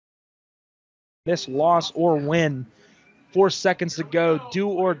this loss or win. 4 seconds to go, do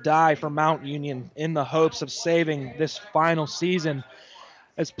or die for Mount Union in the hopes of saving this final season.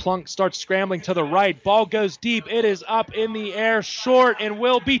 As Plunk starts scrambling to the right, ball goes deep. It is up in the air, short, and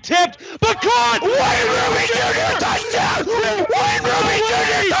will be tipped, but caught! Wayne Ruby Jr. touchdown! Wayne Ruby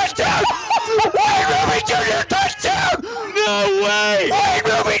Jr. touchdown! Wayne Ruby Jr. touchdown! No way! Wayne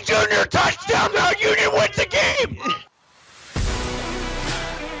Ruby Jr. touchdown! Mount Union wins the game!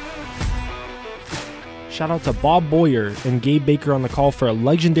 Shout out to Bob Boyer and Gabe Baker on the call for a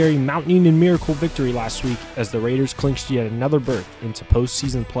legendary Mount Union Miracle victory last week as the Raiders clinched yet another berth into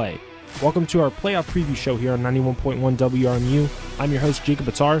postseason play. Welcome to our playoff preview show here on 91.1 WRMU. I'm your host, Jacob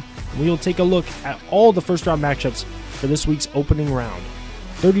Buttar, and we will take a look at all the first round matchups for this week's opening round.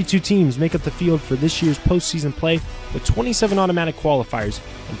 32 teams make up the field for this year's postseason play with 27 automatic qualifiers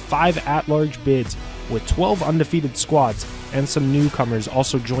and 5 at-large bids with 12 undefeated squads and some newcomers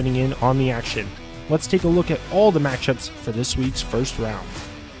also joining in on the action. Let's take a look at all the matchups for this week's first round.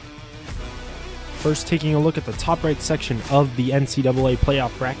 First, taking a look at the top right section of the NCAA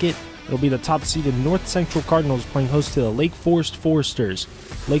playoff bracket, it'll be the top-seeded North Central Cardinals playing host to the Lake Forest Foresters.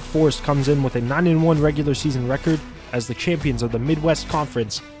 Lake Forest comes in with a 9-1 regular season record as the champions of the Midwest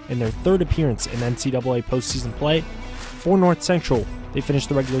Conference in their third appearance in NCAA postseason play. For North Central, they finished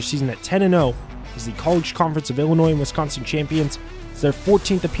the regular season at 10-0 as the College Conference of Illinois and Wisconsin champions. It's their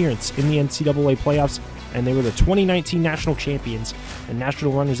 14th appearance in the NCAA playoffs, and they were the 2019 national champions and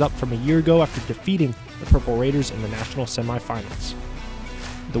national runners-up from a year ago after defeating the Purple Raiders in the national semifinals.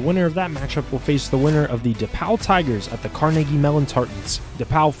 The winner of that matchup will face the winner of the DePaul Tigers at the Carnegie Mellon Tartans.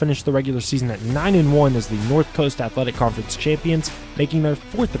 DePaul finished the regular season at 9-1 as the North Coast Athletic Conference champions, making their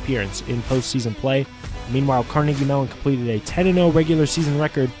 4th appearance in postseason play. Meanwhile, Carnegie Mellon completed a 10-0 regular season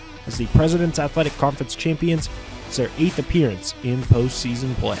record as the President's Athletic Conference champions. It's their 8th appearance in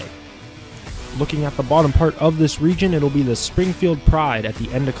postseason play. Looking at the bottom part of this region, it'll be the Springfield Pride at the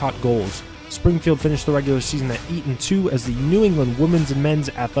Endicott Goals. Springfield finished the regular season at 8-2 as the New England Women's and Men's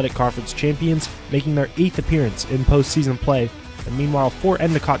Athletic Conference champions, making their 8th appearance in postseason play. And meanwhile, for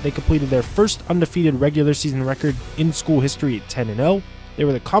Endicott, they completed their first undefeated regular season record in school history at 10-0. They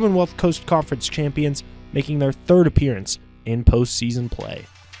were the Commonwealth Coast Conference champions, making their 3rd appearance in postseason play.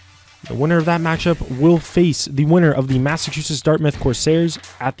 The winner of that matchup will face the winner of the Massachusetts Dartmouth Corsairs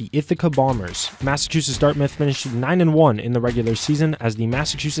at the Ithaca Bombers. Massachusetts Dartmouth finished 9-1 in the regular season as the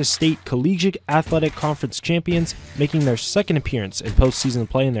Massachusetts State Collegiate Athletic Conference champions, making their 2nd appearance in postseason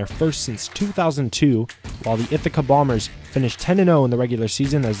play and their 1st since 2002, while the Ithaca Bombers finished 10-0 in the regular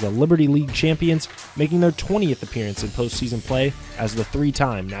season as the Liberty League champions, making their 20th appearance in postseason play as the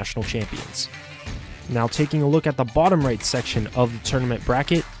 3-time national champions. Now taking a look at the bottom right section of the tournament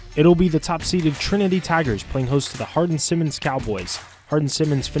bracket, it'll be the top-seeded Trinity Tigers playing host to the Hardin-Simmons Cowboys.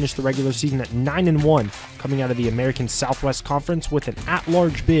 Hardin-Simmons finished the regular season at 9-1, coming out of the American Southwest Conference with an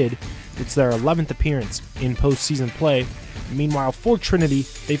at-large bid. It's their 11th appearance in postseason play. Meanwhile, for Trinity,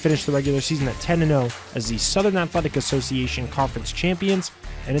 they finished the regular season at 10-0 as the Southern Athletic Association Conference champions,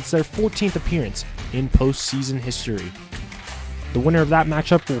 and it's their 14th appearance in postseason history. The winner of that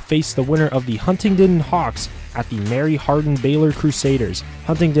matchup will face the winner of the Huntingdon Hawks at the Mary Hardin Baylor Crusaders.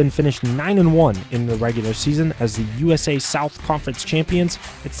 Huntingdon finished 9-1 in the regular season as the USA South Conference champions.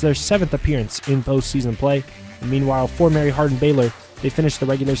 It's their 7th appearance in postseason play. And meanwhile, for Mary Hardin Baylor, they finished the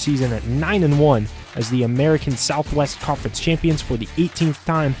regular season at 9-1 as the American Southwest Conference champions for the 18th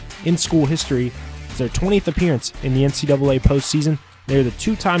time in school history. It's their 20th appearance in the NCAA postseason. They're the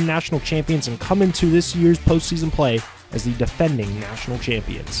 2-time national champions and come into this year's postseason play as the defending national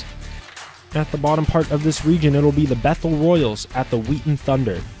champions. At the bottom part of this region, it'll be the Bethel Royals at the Wheaton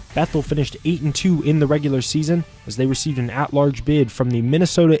Thunder. Bethel finished 8-2 in the regular season as they received an at-large bid from the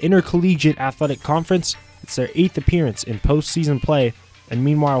Minnesota Intercollegiate Athletic Conference. It's their 8th appearance in postseason play. And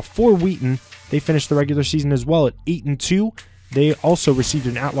meanwhile, for Wheaton, they finished the regular season as well at 8-2. They also received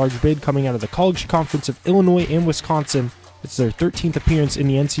an at-large bid coming out of the College Conference of Illinois and Wisconsin. It's their 13th appearance in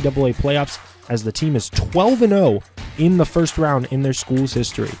the NCAA playoffs as the team is 12-0 in the first round in their school's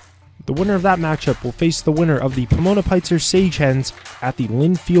history. The winner of that matchup will face the winner of the Pomona Pitzer Sage Hens at the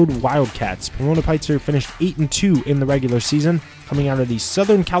Linfield Wildcats. Pomona Pitzer finished 8-2 in the regular season, coming out of the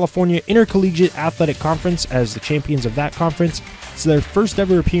Southern California Intercollegiate Athletic Conference as the champions of that conference. It's their first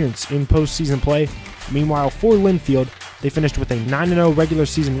ever appearance in postseason play. Meanwhile, for Linfield, they finished with a 9-0 regular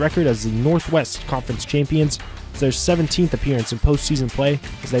season record as the Northwest Conference champions. It's their 17th appearance in postseason play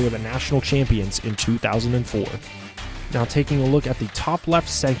as they were the national champions in 2004. Now taking a look at the top left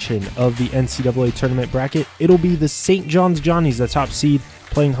section of the NCAA tournament bracket, it'll be the St. John's Johnnies, the top seed,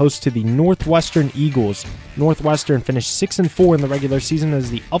 playing host to the Northwestern Eagles. Northwestern finished 6-4 in the regular season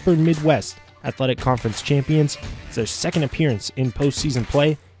as the Upper Midwest Athletic Conference champions. It's their second appearance in postseason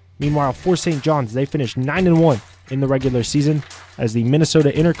play. Meanwhile, for St. John's, they finished 9-1 in the regular season as the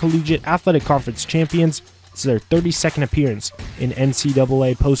Minnesota Intercollegiate Athletic Conference champions. It's their 32nd appearance in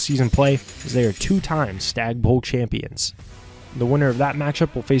NCAA postseason play as they are two-time Stag Bowl champions. The winner of that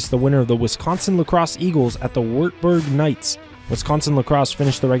matchup will face the winner of the Wisconsin Lacrosse Eagles at the Wartburg Knights. Wisconsin Lacrosse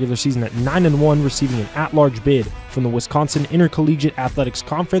finished the regular season at 9-1, receiving an at-large bid from the Wisconsin Intercollegiate Athletics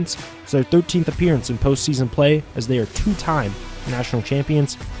Conference. It's their 13th appearance in postseason play as they are two-time national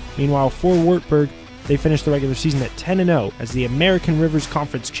champions. Meanwhile, for Wartburg, they finished the regular season at 10-0 as the American Rivers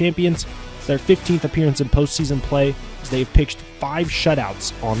Conference champions. It's their 15th appearance in postseason play as they have pitched 5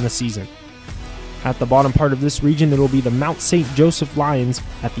 shutouts on the season. At the bottom part of this region, it will be the Mount St. Joseph Lions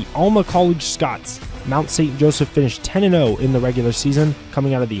at the Alma College Scots. Mount St. Joseph finished 10-0 in the regular season,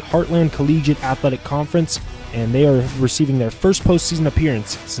 coming out of the Heartland Collegiate Athletic Conference, and they are receiving their first postseason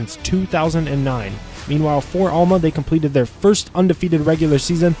appearance since 2009. Meanwhile, for Alma, they completed their first undefeated regular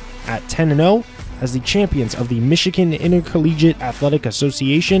season at 10-0 as the champions of the Michigan Intercollegiate Athletic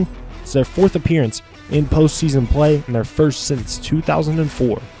Association. It's their 4th appearance in postseason play and their first since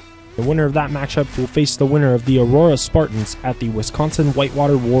 2004. The winner of that matchup will face the winner of the Aurora Spartans at the Wisconsin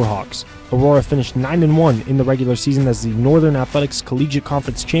Whitewater Warhawks. Aurora finished 9-1 in the regular season as the Northern Athletics Collegiate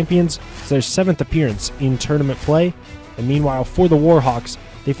Conference champions. It's their 7th appearance in tournament play. And meanwhile, for the Warhawks,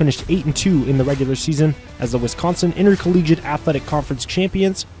 they finished 8-2 in the regular season as the Wisconsin Intercollegiate Athletic Conference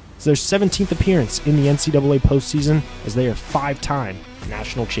champions. It's their 17th appearance in the NCAA postseason as they are 5-time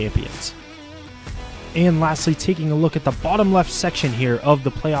national champions. And lastly, taking a look at the bottom left section here of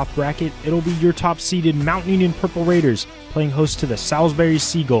the playoff bracket, it'll be your top-seeded Mount Union Purple Raiders playing host to the Salisbury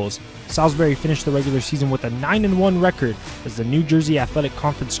Seagulls. Salisbury finished the regular season with a 9-1 record as the New Jersey Athletic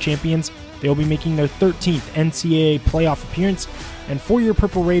Conference champions. They'll be making their 13th NCAA playoff appearance. And for your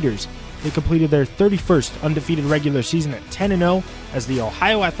Purple Raiders, they completed their 31st undefeated regular season at 10-0 as the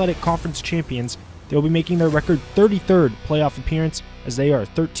Ohio Athletic Conference champions. They'll be making their record 33rd playoff appearance as they are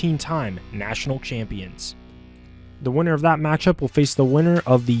 13-time national champions. The winner of that matchup will face the winner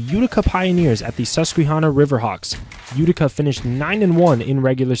of the Utica Pioneers at the Susquehanna Riverhawks. Utica finished 9-1 in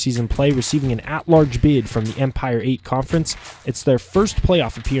regular season play, receiving an at-large bid from the Empire 8 Conference. It's their first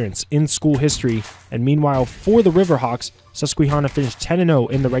playoff appearance in school history, and meanwhile for the Riverhawks, Susquehanna finished 10-0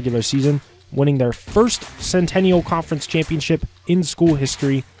 in the regular season, winning their first Centennial Conference championship in school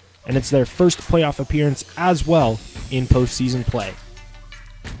history, and it's their first playoff appearance as well in postseason play.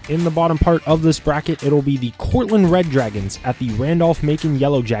 In the bottom part of this bracket, it'll be the Cortland Red Dragons at the Randolph-Macon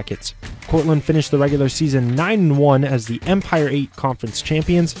Yellow Jackets. Cortland finished the regular season 9-1 as the Empire 8 Conference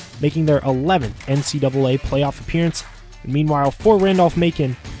champions, making their 11th NCAA playoff appearance. And meanwhile, for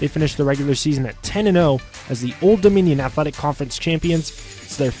Randolph-Macon, they finished the regular season at 10-0 as the Old Dominion Athletic Conference champions.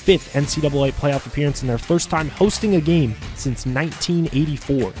 It's their 5th NCAA playoff appearance and their first time hosting a game since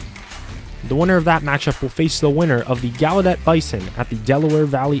 1984. The winner of that matchup will face the winner of the Gallaudet Bison at the Delaware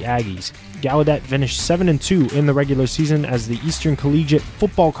Valley Aggies. Gallaudet finished 7-2 in the regular season as the Eastern Collegiate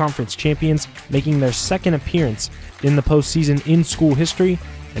Football Conference champions, making their 2nd appearance in the postseason in school history.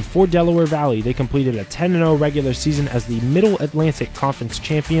 And for Delaware Valley, they completed a 10-0 regular season as the Middle Atlantic Conference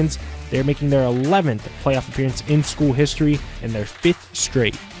champions. They are making their 11th playoff appearance in school history and their 5th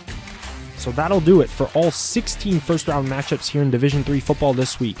straight. So that'll do it for all 16 first-round matchups here in Division III football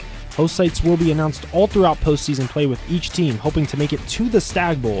this week. Host sites will be announced all throughout postseason play, with each team hoping to make it to the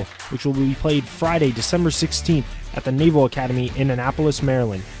Stag Bowl, which will be played Friday, December 16th at the Naval Academy in Annapolis,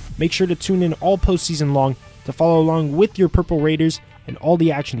 Maryland. Make sure to tune in all postseason long to follow along with your Purple Raiders and all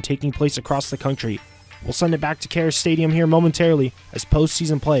the action taking place across the country. We'll send it back to Karis Stadium here momentarily as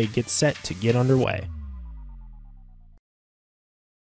postseason play gets set to get underway.